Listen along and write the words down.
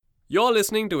You're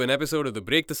listening to an episode of the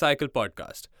Break the Cycle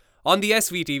podcast on the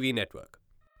SVTV network.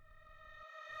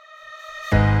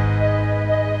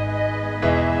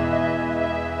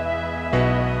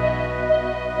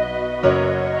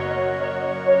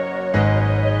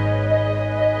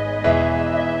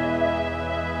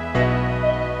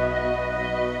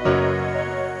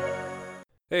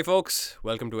 Hey folks,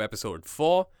 welcome to episode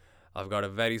 4. I've got a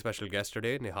very special guest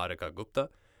today, Niharika Gupta.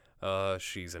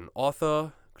 She's an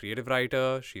author, creative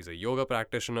writer, she's a yoga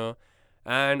practitioner,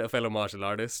 and a fellow martial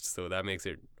artist, so that makes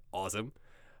it awesome.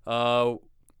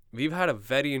 We've had a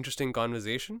very interesting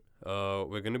conversation.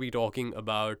 We're going to be talking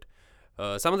about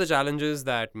some of the challenges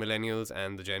that millennials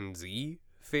and the Gen Z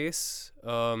face,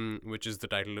 which is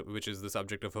the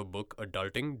subject of her book,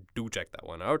 Adulting. Do check that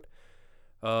one out.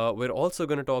 We're also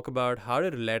going to talk about how to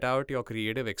let out your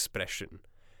creative expression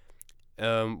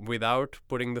without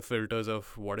putting the filters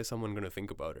of what is someone going to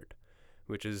think about it,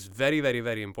 which is very, very,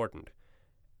 very important.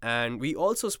 And we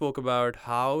also spoke about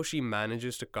how she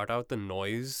manages to cut out the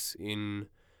noise in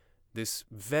this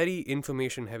very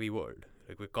information-heavy world.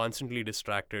 Like, we're constantly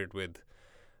distracted with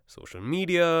social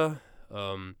media,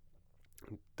 the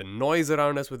noise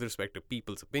around us with respect to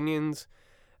people's opinions,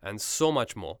 and so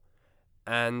much more.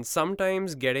 And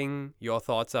sometimes getting your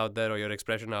thoughts out there or your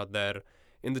expression out there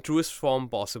in the truest form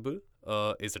possible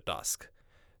is a task.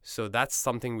 So that's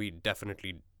something we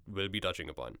definitely will be touching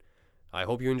upon. I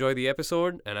hope you enjoy the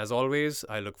episode, and as always,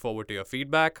 I look forward to your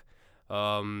feedback.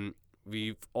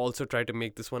 We've also tried to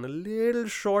make this one a little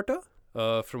shorter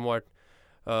from what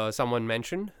someone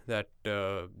mentioned, that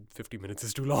 50 minutes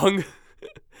is too long.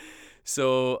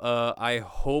 So I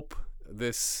hope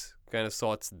this kind of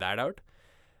sorts that out.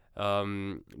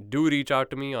 Do reach out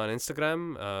to me on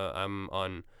Instagram. I'm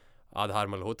on Adhar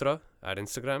Malhotra at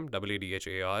Instagram,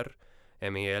 ADHARMALHOTRA.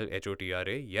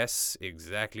 Yes,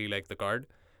 exactly like the card.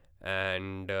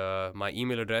 And my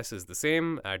email address is the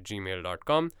same at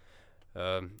gmail.com.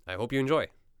 I hope you enjoy.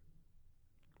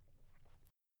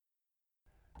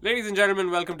 Ladies and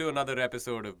gentlemen, welcome to another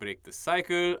episode of Break the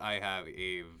Cycle. I have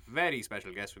a very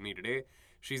special guest with me today.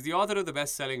 She's the author of the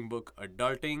best-selling book,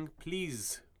 Adulting.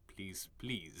 Please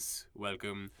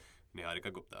welcome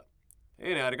Niharika Gupta.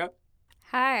 Hey, Niharika.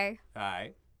 Hi.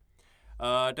 Hi.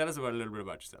 Tell us a little bit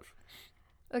about yourself.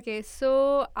 Okay,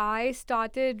 so I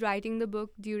started writing the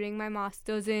book during my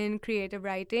master's in creative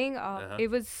writing. It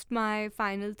was my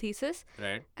final thesis.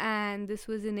 Right. And this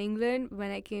was in England. When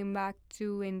I came back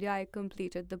to India, I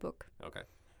completed the book. Okay.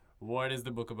 What is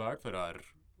the book about for our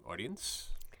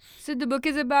audience? So the book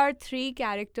is about 3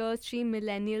 characters, 3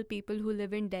 millennial people who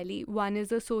live in Delhi. One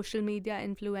is a social media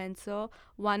influencer,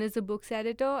 one is a books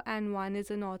editor, and one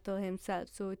is an author himself.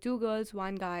 So 2 girls,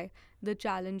 1 guy, the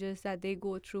challenges that they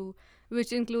go through,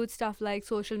 which includes stuff like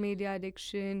social media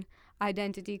addiction,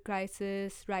 identity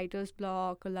crisis, writer's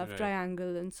block, a love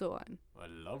triangle, and so on. A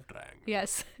love triangle?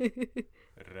 Yes.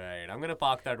 Right. I'm going to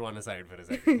park that one aside for a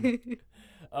second.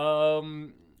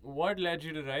 What led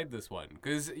you to write this one?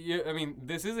 Because,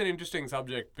 this is an interesting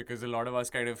subject because a lot of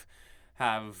us kind of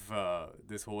have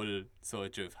this whole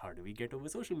search of how do we get over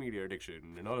social media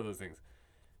addiction and all of those things.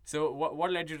 So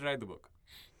what led you to write the book?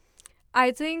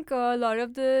 I think a lot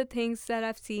of the things that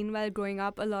I've seen while growing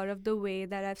up, a lot of the way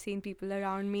that I've seen people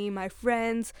around me, my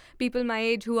friends, people my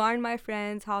age who aren't my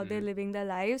friends, how they're living their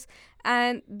lives.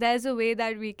 And there's a way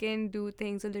that we can do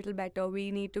things a little better.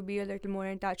 We need to be a little more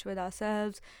in touch with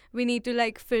ourselves. We need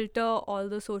to filter all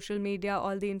the social media,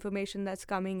 all the information that's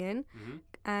coming in.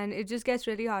 And it just gets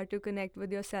really hard to connect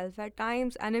with yourself at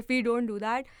times. And if we don't do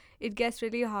that, it gets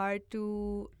really hard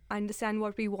to understand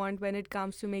what we want when it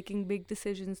comes to making big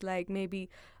decisions like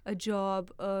maybe a job,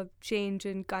 a change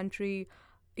in country,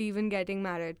 even getting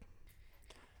married.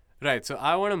 Right. So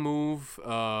I want to move.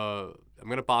 I'm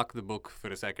going to park the book for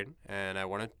a second, and I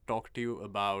want to talk to you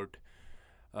about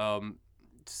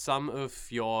some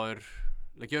of your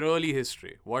early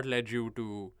history. What led you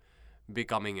to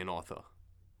becoming an author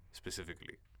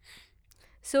specifically?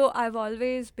 So I've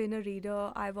always been a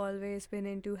reader. I've always been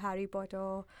into Harry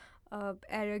Potter,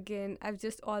 Eragon. I've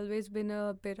just always been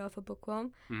a bit of a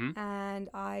bookworm. And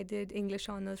I did English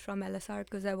honors from LSR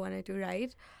because I wanted to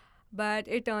write. But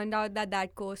it turned out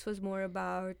that course was more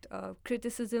about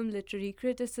criticism, literary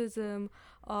criticism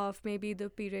of maybe the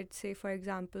period, say, for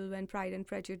example, when Pride and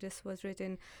Prejudice was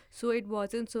written. So it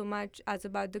wasn't so much as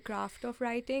about the craft of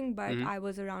writing, but I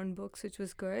was around books, which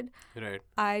was good. Right.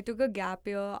 I took a gap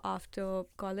year after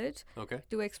college Okay.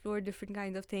 to explore different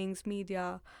kinds of things,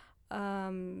 media,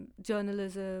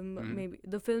 journalism, maybe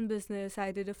the film business.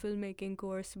 I did a filmmaking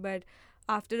course, but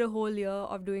after a whole year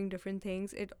of doing different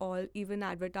things, it all, even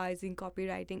advertising,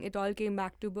 copywriting, it all came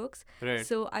back to books. Right.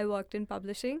 So I worked in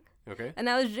publishing. Okay. And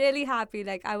I was really happy.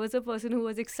 Like, I was a person who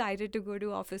was excited to go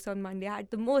to office on Monday. I had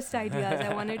the most ideas.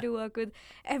 I wanted to work with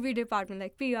every department,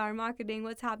 like PR, marketing,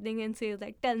 what's happening in sales,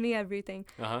 like tell me everything.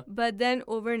 Uh-huh. But then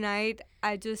overnight,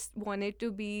 I just wanted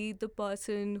to be the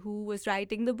person who was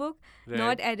writing the book, Right.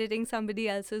 not editing somebody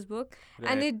else's book.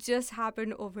 And Right. it just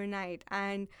happened overnight.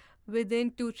 And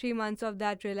within 2-3 months of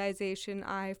that realization,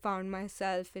 I found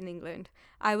myself in England.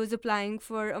 I was applying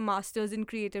for a master's in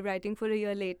creative writing for a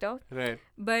year later, Right.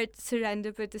 but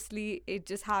serendipitously, it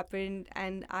just happened,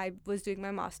 and I was doing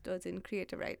my master's in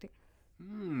creative writing.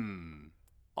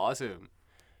 Awesome.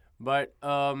 But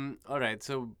all right.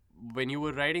 So when you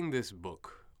were writing this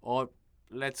book, or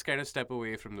let's kind of step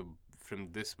away from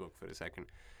this book for a second.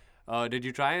 Did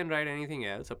you try and write anything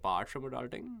else apart from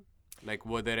adulting? Like,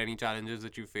 were there any challenges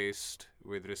that you faced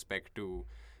with respect to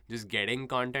just getting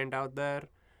content out there?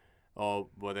 Or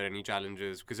were there any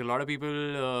challenges? Because a lot of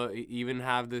people even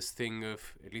have this thing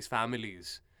of, at least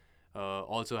families,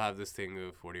 also have this thing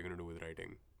of, what are you going to do with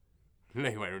writing?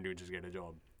 Like, why don't you just get a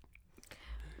job?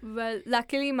 Well,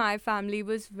 luckily, my family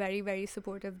was very, very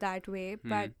supportive that way.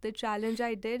 But the challenge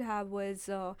I did have was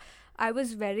I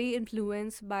was very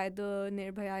influenced by the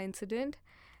Nirbhaya incident.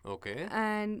 Okay.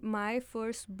 And my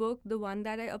first book, the one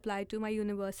that I applied to my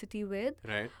university with,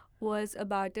 Right. was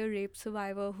about a rape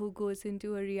survivor who goes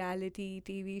into a reality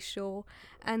TV show,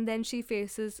 and then she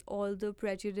faces all the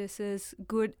prejudices,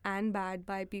 good and bad,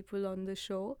 by people on the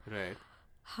show. Right.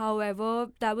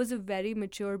 However, that was a very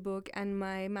mature book, and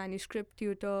my manuscript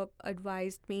tutor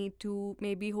advised me to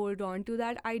maybe hold on to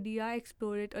that idea,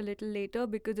 explore it a little later,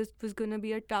 because it was going to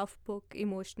be a tough book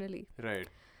emotionally. Right.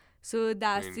 So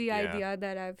that's mean, the yeah. idea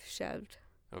that I've shelved.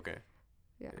 Okay.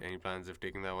 Yeah. Any plans of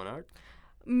taking that one out?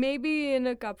 Maybe in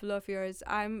a couple of years.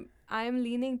 I'm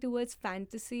leaning towards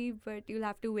fantasy, but you'll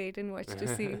have to wait and watch to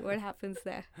see what happens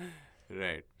there.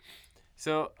 Right.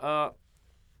 So,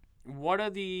 what are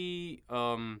the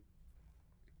so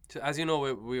as you know,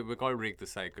 we're called Break the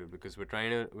Cycle because we're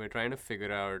trying to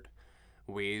figure out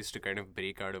ways to kind of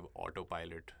break out of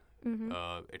autopilot,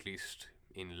 at least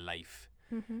in life.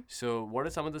 So, what are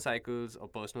some of the cycles or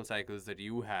personal cycles that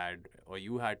you had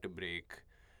to break?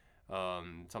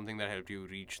 Something that helped you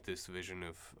reach this vision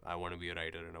of, I want to be a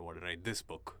writer and I want to write this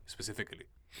book specifically.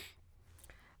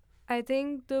 I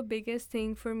think the biggest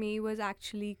thing for me was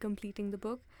actually completing the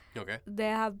book. Okay.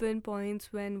 There have been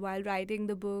points when, while writing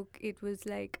the book, it was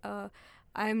like,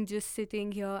 I'm just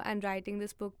sitting here and writing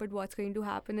this book, but what's going to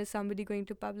happen? Is somebody going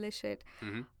to publish it?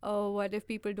 Or what if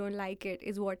people don't like it?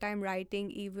 Is what I'm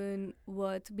writing even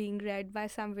worth being read by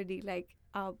somebody? Like,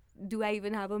 do I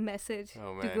even have a message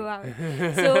to go out?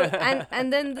 So,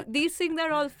 and then these things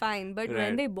are all fine, but when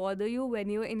Right. they bother you, when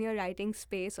you're in your writing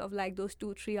space of like those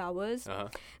 2-3 hours, Uh-huh.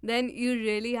 then you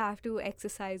really have to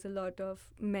exercise a lot of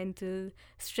mental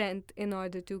strength in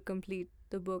order to complete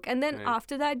the book. And then Right.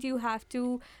 after that, you have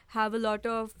to have a lot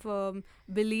of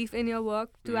belief in your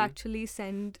work to actually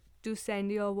send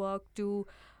your work to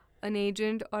an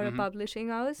agent or a publishing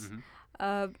house.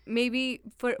 Maybe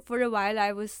for a while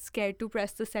I was scared to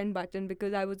press the send button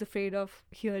because I was afraid of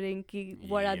hearing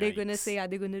what are they going to Yikes. say? Are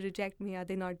they going to reject me? Are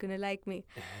they not going to like me?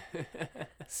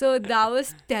 So that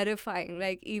was terrifying.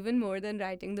 Like, even more than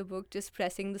writing the book, just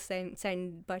pressing the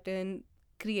send button,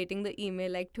 creating the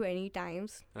email like 20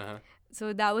 times. Uh-huh.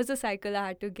 So that was a cycle I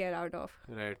had to get out of.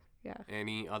 Right. Yeah.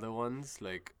 Any other ones,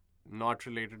 like, not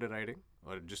related to writing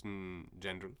or just in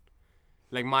general?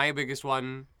 Like, my biggest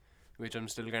one, which I'm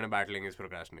still kind of battling, is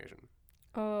procrastination.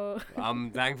 Oh.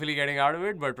 I'm thankfully getting out of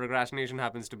it, but procrastination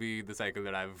happens to be the cycle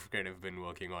that I've kind of been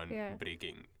working on Yeah.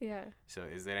 breaking. Yeah. So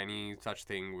is there any such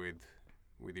thing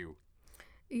with you?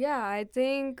 Yeah, I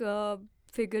think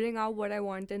figuring out what I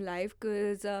want in life,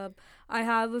 because I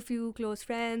have a few close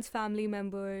friends, family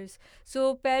members.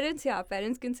 So parents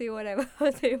can say whatever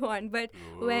they want. But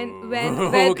when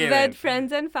Okay, then.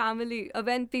 friends and family,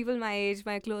 when people my age,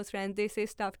 my close friends, they say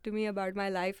stuff to me about my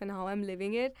life and how I'm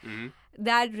living it,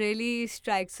 that really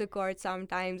strikes a chord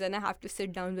sometimes. And I have to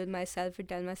sit down with myself and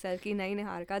tell myself, ki, nahi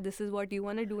Niharika, this is what you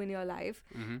want to do in your life.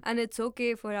 And it's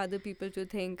okay for other people to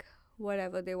think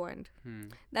whatever they want.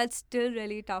 That's still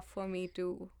really tough for me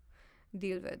to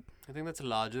deal with. I think that's a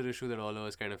larger issue that all of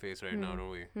us kind of face right now, don't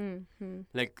we?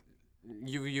 Like,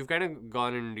 you've kind of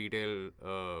gone in detail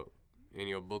in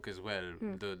your book as well,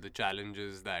 the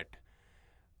challenges that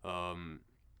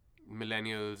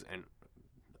millennials, and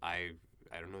I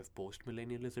don't know if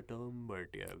post-millennial is a term, but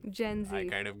yeah, Gen Z. I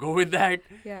kind of go with that.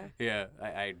 Yeah. Yeah,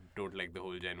 I don't like the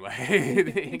whole Gen Y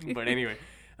thing, but anyway,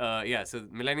 Yeah, so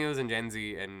millennials and Gen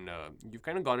Z, and you've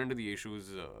kind of gone into the issues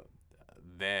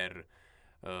there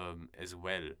as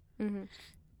well. Mm-hmm.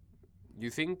 You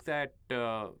think that,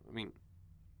 I mean,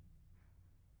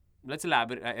 let's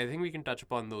elaborate. I think we can touch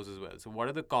upon those as well. So, what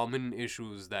are the common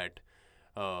issues that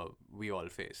we all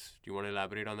face? Do you want to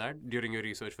elaborate on that during your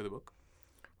research for the book?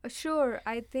 Sure.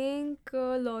 I think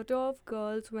a lot of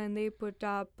girls, when they put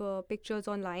up pictures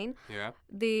online, Yeah.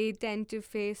 they tend to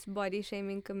face body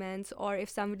shaming comments, or if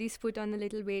somebody's put on a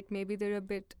little weight, maybe they're a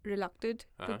bit reluctant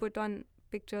to Uh-huh. put on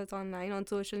pictures online on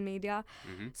social media.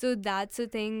 Mm-hmm. So that's a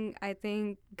thing I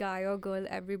think guy or girl,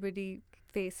 everybody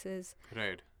faces.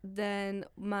 Right. Then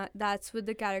that's with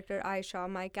the character Aisha.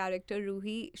 My character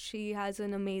Ruhi, she has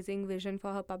an amazing vision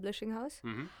for her publishing house,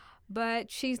 Mm-hmm. but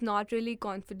she's not really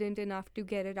confident enough to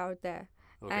get it out there.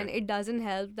 Okay. And it doesn't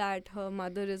help that her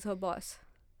mother is her boss.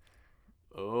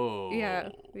 Oh. Yeah.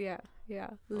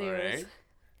 Layers. Alright.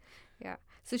 Yeah.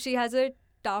 So she has a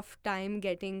tough time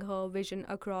getting her vision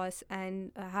across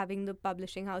and having the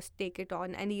publishing house take it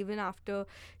on. And even after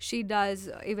she does,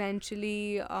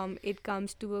 eventually it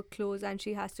comes to a close and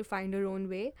she has to find her own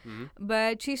way. Mm-hmm.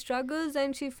 But she struggles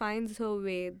and she finds her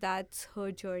way. That's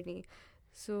her journey.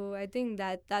 So I think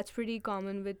that's pretty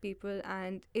common with people.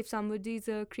 And if somebody's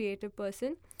a creative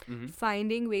person, Mm-hmm.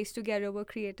 finding ways to get over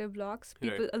creative blocks,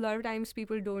 Right. people a lot of times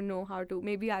people don't know how to.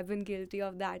 Maybe I've been guilty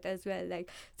of that as well.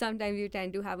 Like sometimes you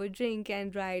tend to have a drink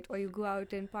and write, or you go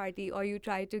out and party, or you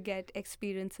try to get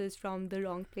experiences from the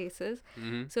wrong places.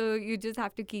 Mm-hmm. So you just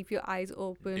have to keep your eyes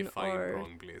open. Define or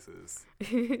wrong places.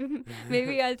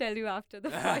 maybe I'll tell you after the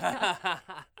podcast.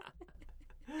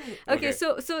 Okay,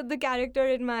 so the character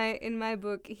in my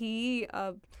book, he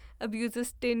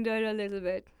abuses Tinder a little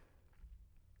bit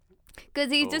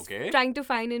because he's just Okay. trying to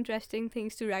find interesting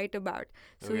things to write about.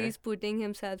 So Okay. he's putting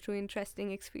himself through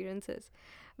interesting experiences,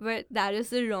 but that is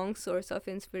the wrong source of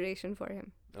inspiration for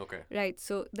him, Okay. right?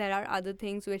 So there are other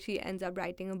things which he ends up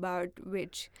writing about,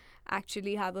 which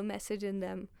actually have a message in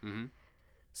them. Mm-hmm.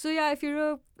 So yeah,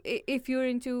 if you're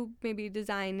into maybe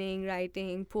designing,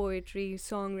 writing, poetry,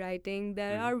 songwriting,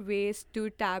 there Mhm. are ways to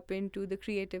tap into the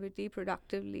creativity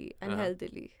productively and Uh-huh.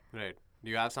 healthily. Right. Do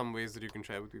you have some ways that you can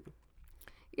share with people?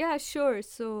 Yeah, sure.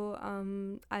 So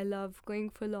I love going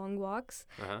for long walks.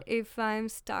 Uh-huh. If I'm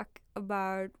stuck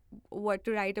about what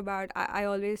to write about, I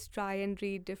always try and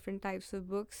read different types of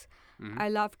books. Mm-hmm. I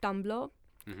love Tumblr.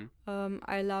 Mm-hmm.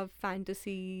 I love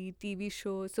fantasy, TV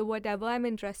shows. So whatever I'm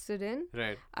interested in,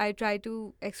 Right. I try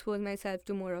to expose myself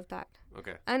to more of that.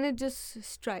 Okay. And it just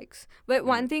strikes. But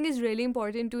one thing is really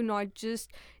important, to not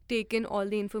just take in all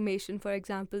the information, for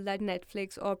example, that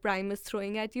Netflix or Prime is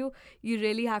throwing at you. You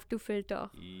really have to filter.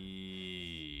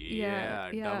 Yeah.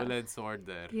 yeah. Double-edged sword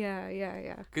there.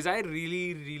 Yeah. Because I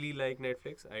really, really like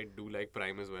Netflix. I do like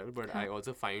Prime as well, but I Huh.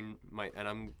 also find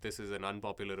this is an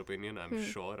unpopular opinion. I'm Hmm.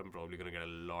 sure I'm probably gonna get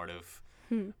a lot of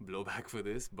Hmm. blowback for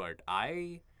this, but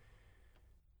I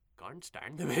can't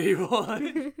stand them anymore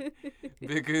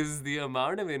because the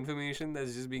amount of information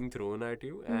that's just being thrown at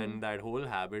you and that whole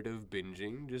habit of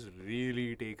binging just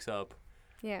really takes up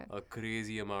Yeah. a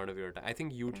crazy amount of your time. I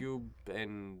think YouTube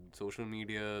and social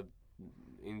media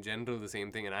in general the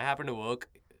same thing, and I happen to work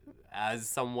as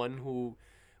someone who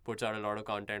puts out a lot of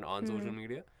content on social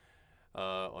media,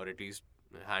 or at least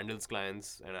handles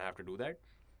clients, and I have to do that.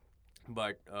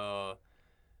 But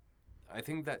I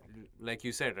think that, like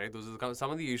you said, right, those are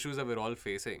some of the issues that we're all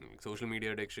facing. Social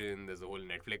media addiction, there's the whole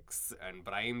Netflix and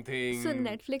Prime thing. So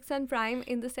Netflix and Prime,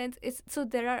 in the sense,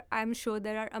 I'm sure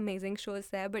there are amazing shows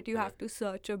there, but you have to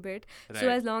search a bit. So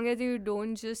Right. as long as you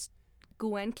don't just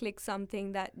go and click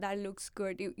something that looks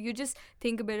good, you just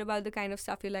think a bit about the kind of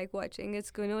stuff you like watching.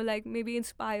 It's going to like maybe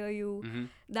inspire you. Mhm.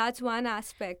 That's one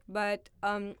aspect. But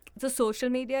the social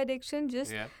media addiction,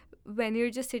 just Yeah. when you're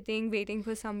just sitting waiting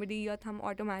for somebody, your thumb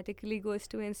automatically goes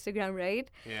to Instagram, right?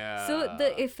 Yeah. So the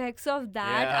effects of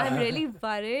that, Yeah. I'm really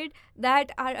worried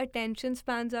that our attention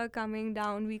spans are coming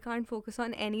down. We can't focus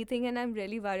on anything, and I'm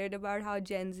really worried about how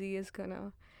Gen Z is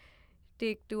gonna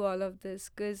take to all of this,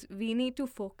 because we need to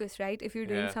focus, right? If you're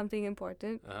doing Yeah. something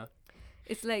important, Uh-huh.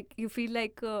 it's like you feel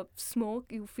like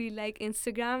smoke, you feel like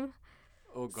Instagram.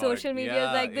 Oh God. Social media is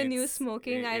yeah, like the new it's-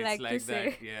 smoking, I it's like to say.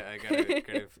 that. Yeah, I gotta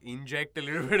kind of inject a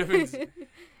little bit of it.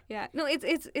 Yeah, no,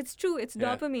 it's true. It's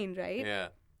Yeah. dopamine, right? Yeah.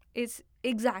 It's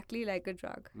exactly like a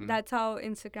drug. Mhm. That's how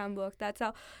Instagram works. That's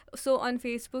how. So on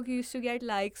Facebook, you used to get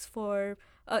likes for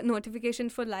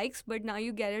notifications for likes, but now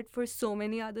you get it for so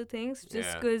many other things, just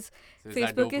Yeah. because So it's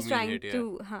that Facebook is dopamine trying hit, yeah.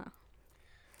 to. Huh.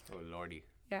 Oh lordy.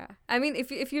 Yeah. I mean,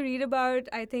 if you read about,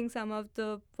 I think one of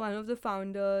the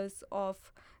founders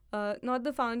of. Not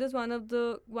the founders, one of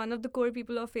the core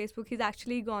people of Facebook, he's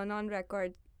actually gone on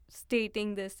record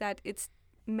stating this, that it's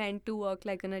meant to work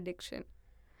like an addiction.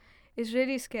 It's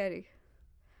really scary.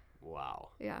 Wow.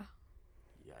 Yeah.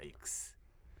 Yikes.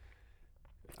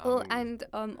 Oh, and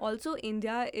also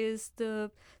India is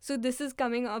so this is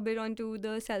coming a bit onto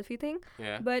the selfie thing,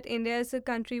 Yeah. but India is a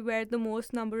country where the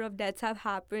most number of deaths have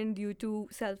happened due to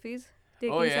selfies,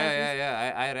 taking Oh, yeah, selfies. yeah,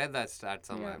 yeah. I read that stat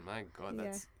somewhere. Yeah. My God, Yeah.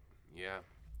 that's... Yeah.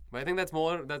 But I think that's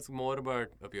more about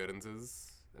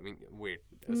appearances. I mean, wait,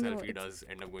 a No, selfie it's- does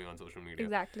end up going on social media.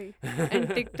 Exactly. And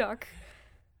TikTok.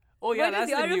 Oh, yeah, What is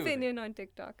that's the your new thing. opinion on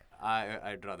TikTok?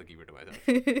 I'd rather keep it to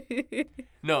myself.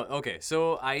 No, okay.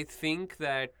 So I think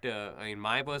that,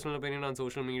 my personal opinion on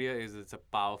social media is it's a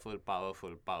powerful,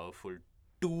 powerful, powerful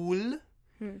tool.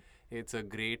 Hmm. It's a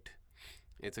great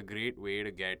way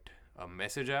to get a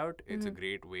message out. It's a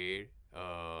great way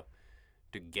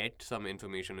to get some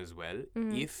information as well.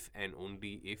 If and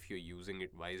only if you're using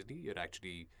it wisely, you're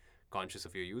actually conscious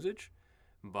of your usage.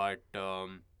 But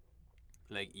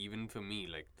like even for me,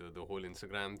 like the whole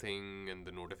Instagram thing and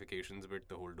the notifications bit,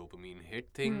 the whole dopamine hit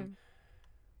thing.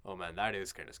 Oh man, that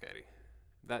is kind of scary.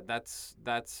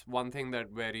 That's one thing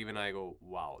that where even I go,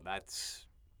 wow, that's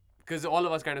because all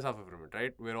of us kind of suffer from it,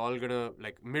 right? We're all gonna,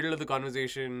 like, middle of the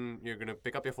conversation, you're gonna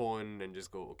pick up your phone and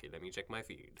just go, okay, let me check my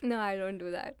feed. No, I don't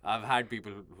do that. I've had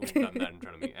people who've done that in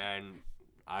front of me, and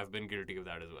I've been guilty of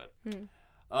that as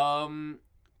well.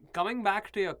 Coming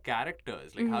back to your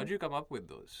characters, like, how'd you come up with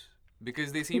those?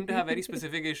 Because they seem to have very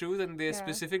specific issues, and they're Yeah.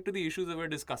 specific to the issues that we're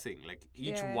discussing. Like,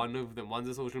 each Yeah. one of them, one's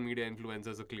a social media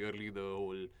influencer, so clearly the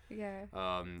whole Yeah.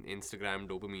 Instagram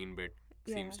dopamine bit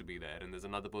seems Yeah. to be there. And there's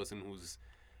another person who's,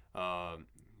 you An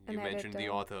mentioned the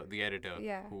editor. the editor,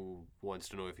 Yeah. who wants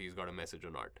to know if he's got a message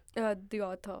or not. The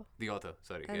author The author,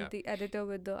 sorry, and yeah. the editor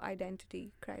with the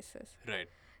identity crisis. Right.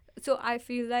 So I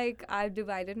feel like I've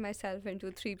divided myself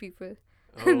into three people.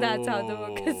 That's how the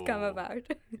book has come Oh, about.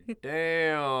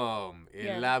 Damn.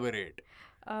 Yeah. Elaborate.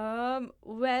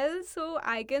 Well, so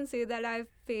I can say that I've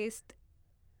faced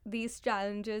these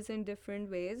challenges in different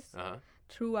ways Uh-huh.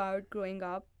 throughout growing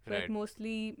up, but Right.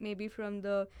 mostly maybe from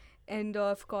the end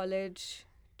of college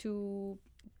to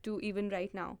even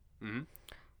right now. Mm-hmm.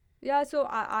 Yeah, so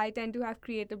I tend to have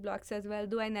creative blocks as well,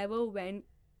 though I never went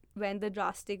the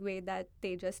drastic way that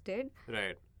they just did.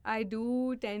 Right. I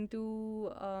do tend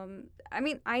to I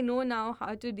mean, I know now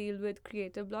how to deal with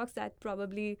creative blocks. That's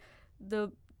probably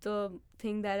the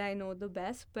thing that I know the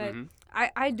best, but Mhm.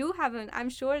 I do have I'm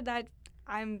sure that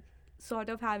I'm sort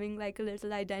of having like a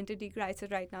little identity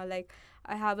crisis right now. Like,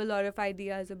 I have a lot of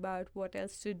ideas about what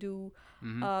else to do,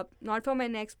 Mhm. not for my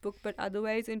next book, but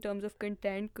otherwise in terms of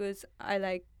content, because I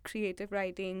like creative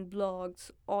writing,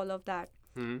 blogs, all of that.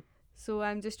 Mhm. So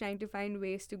I'm just trying to find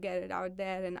ways to get it out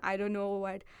there, and I don't know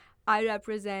what I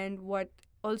represent. What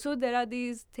also there are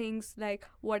these things like,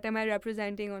 what am I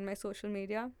representing on my social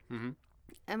media? Mhm.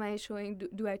 Am I showing?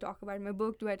 Do I talk about my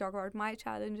book? Do I talk about my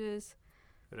challenges?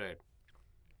 Right.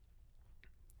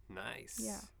 Nice.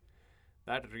 Yeah.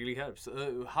 That really helps.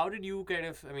 How did you kind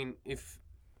of, I mean, if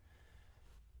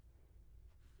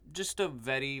just a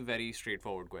very, very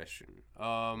straightforward question.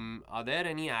 Are there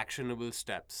any actionable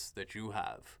steps that you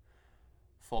have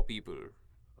for people?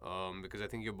 Because I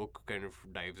think your book kind of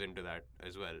dives into that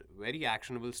as well. Very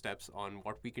actionable steps on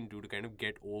what we can do to kind of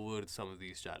get over some of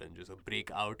these challenges or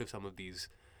break out of some of these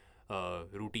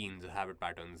routines or habit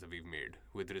patterns that we've made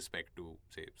with respect to,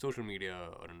 say, social media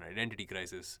or an identity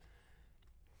crisis.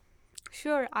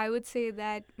 Sure, I would say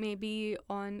that maybe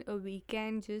on a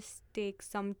weekend, just take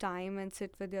some time and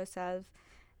sit with yourself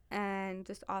and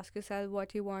just ask yourself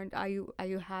what you want. Are you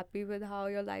happy with how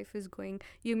your life is going?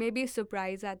 You may be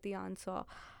surprised at the answer.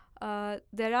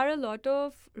 There are a lot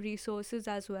of resources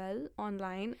as well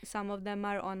online. Some of them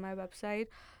are on my website.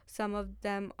 Some of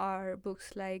them are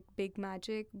books like Big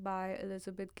Magic by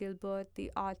Elizabeth Gilbert, The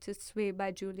Artist's Way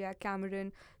by Julia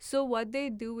Cameron. So, what they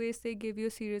do is they give you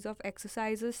a series of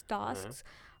exercises, tasks.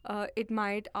 It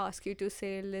might ask you to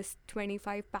say, list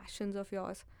 25 passions of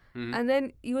yours. Mhm. And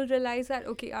then you will realize that,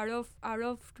 okay, out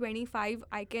of 25,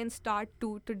 I can start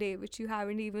 2 today, which you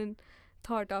haven't even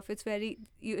thought of. It's very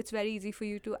easy for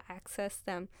you to access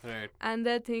them. Right. And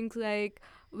there are things like,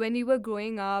 when you were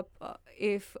growing up,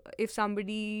 if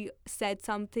somebody said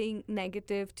something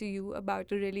negative to you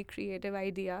about a really creative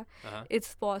idea, Uh-huh.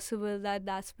 it's possible that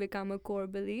that's become a core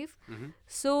belief. Mhm.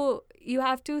 So you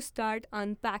have to start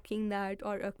unpacking that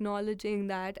or acknowledging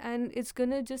that, and it's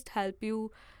gonna just help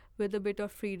you with a bit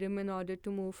of freedom in order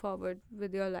to move forward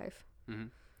with your life.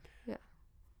 Mhm. Yeah.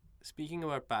 Speaking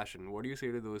about passion, what do you say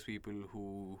to those people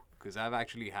who, because I've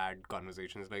actually had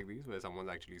conversations like these where someone's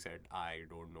actually said, I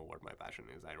don't know what my passion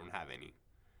is, I don't have any.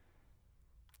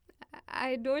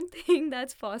 I don't think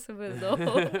that's possible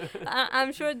though.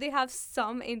 I'm sure they have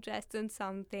some interest in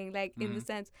something, like in the Mhm.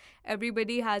 sense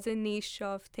everybody has a niche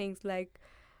of things like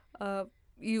uh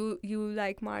you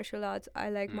like martial arts, I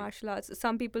like Mm. martial arts.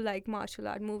 Some people like martial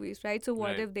art movies, right? So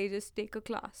what Right. if they just take a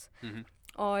class? Mhm.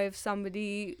 Or if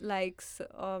somebody likes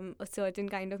a certain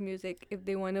kind of music, if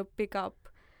they want to pick up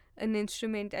an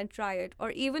instrument and try it,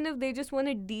 or even if they just want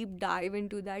to deep dive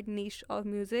into that niche of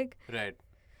music, Right.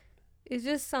 it's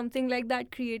just something like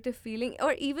that creative feeling.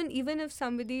 Or even if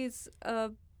somebody's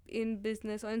in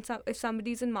business, or if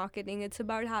somebody's in marketing, it's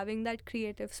about having that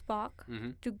creative spark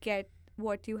Mhm. to get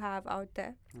what you have out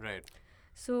there. Right.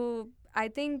 So I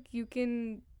think you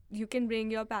can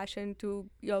bring your passion to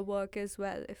your work as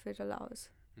well if it allows.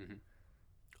 Mhm.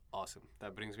 Awesome.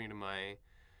 That brings me to my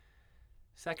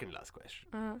second last question.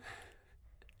 uh,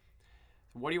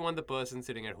 What do you want the person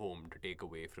sitting at home to take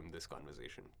away from this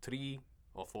conversation? 3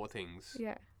 or 4 things.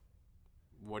 yeah.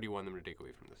 What do you want them to take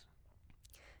away from this?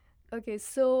 Okay,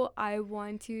 so I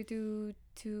want you to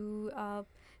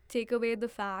take away the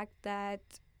fact that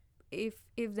if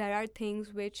there are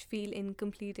things which feel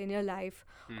incomplete in your life,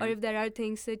 or Mhm. if there are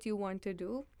things that you want to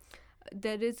do,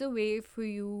 there is a way for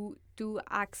you to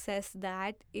access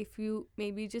that if you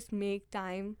maybe just make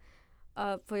time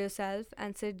for yourself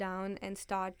and sit down and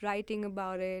start writing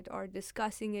about it or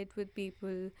discussing it with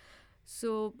people.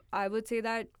 So I would say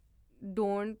that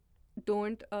don't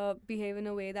don't behave in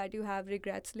a way that you have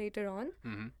regrets later on.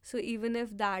 Mhm. So even if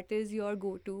that is your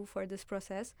go-to for this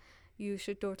process, you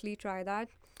should totally try that.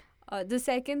 The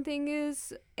second thing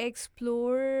is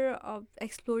explore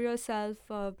yourself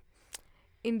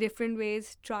in different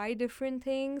ways. Try different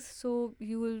things so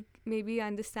you will maybe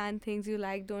understand things you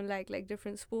like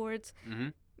different sports.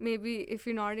 Mhm. Maybe if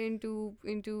you're not into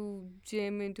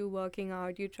gym, into working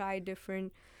out, you try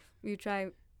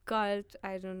cult,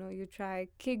 I don't know, you try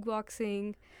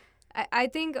kickboxing. I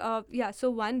think yeah, so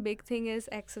one big thing is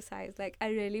exercise. Like I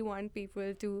really want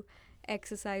people to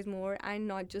exercise more, and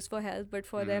not just for health but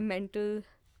for their Mhm. mental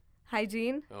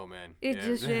hygiene. Oh man. It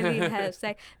just really Yeah. helps.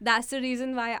 Like that's the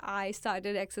reason why I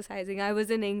started exercising. I was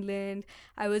in England,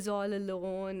 I was all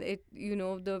alone.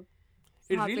 The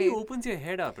It really halfway. opens your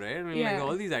head up, right? I mean, like Yeah,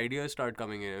 all these ideas start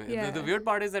coming in. The yeah, weird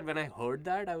part is that when I heard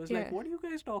that, I was like, yeah, "What are you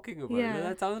guys talking about? Like, yeah,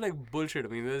 that sounds like bullshit."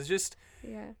 I mean, there's just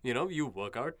yeah, you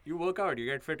work out, you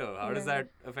get fitter. How does yeah. that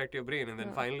affect your brain? And then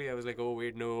No, finally, I was like, "Oh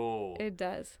wait, no, it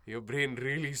does. your brain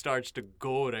really starts to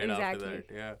go right after Exactly.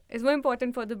 that." Yeah. It's more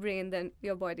important for the brain than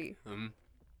your body. Um.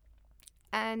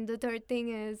 And the third thing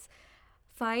is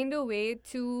find a way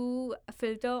to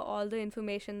filter all the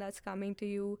information that's coming to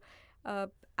you. Uh,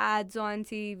 Ads on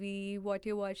TV, what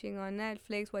you're watching on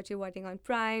Netflix, what you're watching on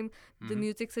Prime, the Mhm.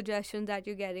 music suggestions that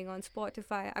you're getting on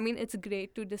Spotify. I mean, it's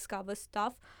great to discover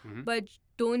stuff, Mhm. but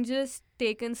don't just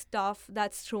take in stuff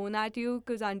that's thrown at you,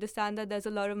 because understand that there's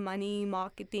a lot of money,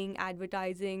 marketing,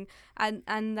 advertising,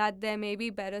 and that there may be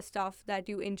better stuff that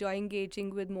you enjoy engaging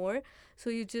with more.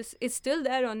 So it's still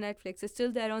there on Netflix, it's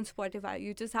still there on Spotify.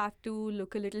 You just have to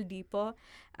look a little deeper,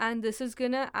 and this is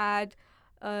gonna add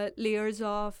layers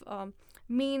of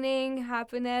meaning,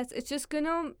 happiness. It's just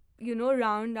gonna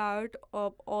round out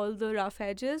of all the rough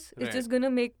edges. It's Right. just gonna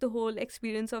make the whole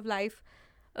experience of life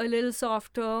a little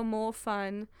softer, more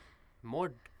fun.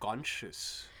 More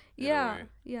conscious in a Yeah, way.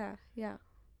 yeah, yeah.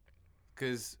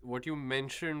 Because what you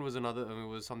mentioned was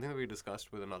was something that we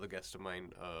discussed with another guest of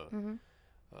mine, Mhm.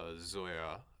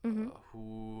 Zoya, Mhm.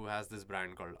 who has this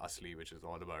brand called Asli, which is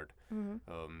all about Mhm.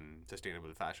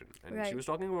 sustainable fashion. And she Right. was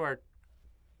talking about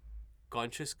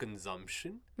conscious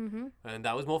consumption, Mhm. and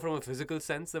that was more from a physical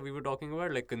sense that we were talking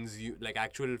about, like like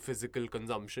actual physical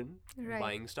consumption, Right.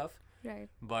 buying stuff. Right.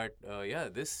 But yeah,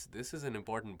 this is an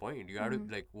important point. You got to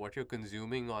Mhm. like what you're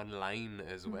consuming online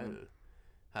as Mhm. well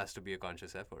has to be a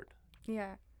conscious effort.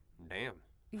 Yeah. Damn.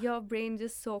 Your brain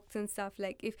just soaks in stuff.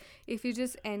 Like if you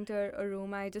just enter a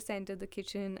room, I just enter the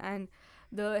kitchen and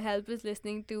the help is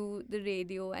listening to the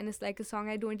radio, and it's like a song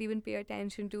I don't even pay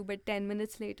attention to, but 10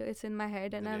 minutes later it's in my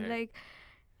head, and In your I'm head. like,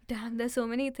 damn, there's so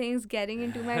many things getting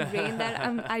into my brain that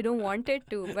I don't want it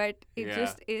to, but it Yeah.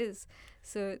 just is.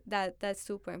 So that's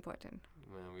super important.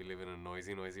 Man, we live in a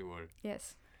noisy world.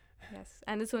 Yes. Yes.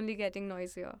 And it's only getting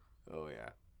noisier. Oh yeah.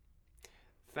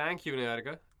 Thank you,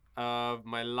 Niharika.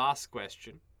 My last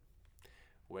question.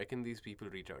 Where can these people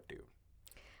reach out to you?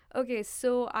 Okay,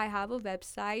 so I have a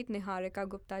website,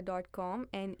 niharikagupta.com,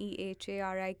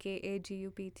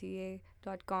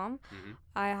 neharikagupta.com. Mm-hmm.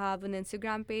 I have an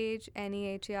Instagram page,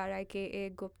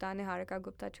 neharika Gupta, Niharika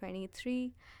Gupta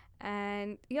 23.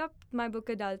 And yep, my book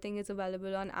Adulting is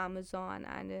available on Amazon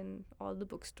and in all the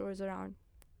bookstores around.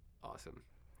 Awesome.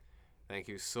 Thank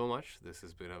you so much. This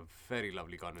has been a very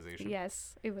lovely conversation.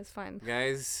 Yes, it was fun.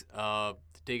 Guys,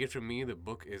 take it from me. The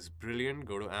book is brilliant.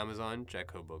 Go to Amazon,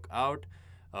 check her book out.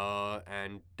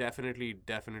 And definitely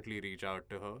reach out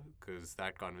to her because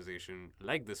that conversation,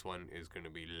 like this one, is going to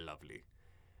be lovely.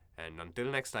 And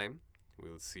until next time,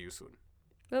 we'll see you soon.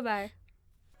 Bye-bye.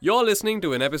 You're listening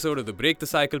to an episode of the Break the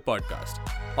Cycle podcast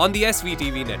on the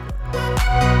SVTV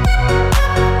network.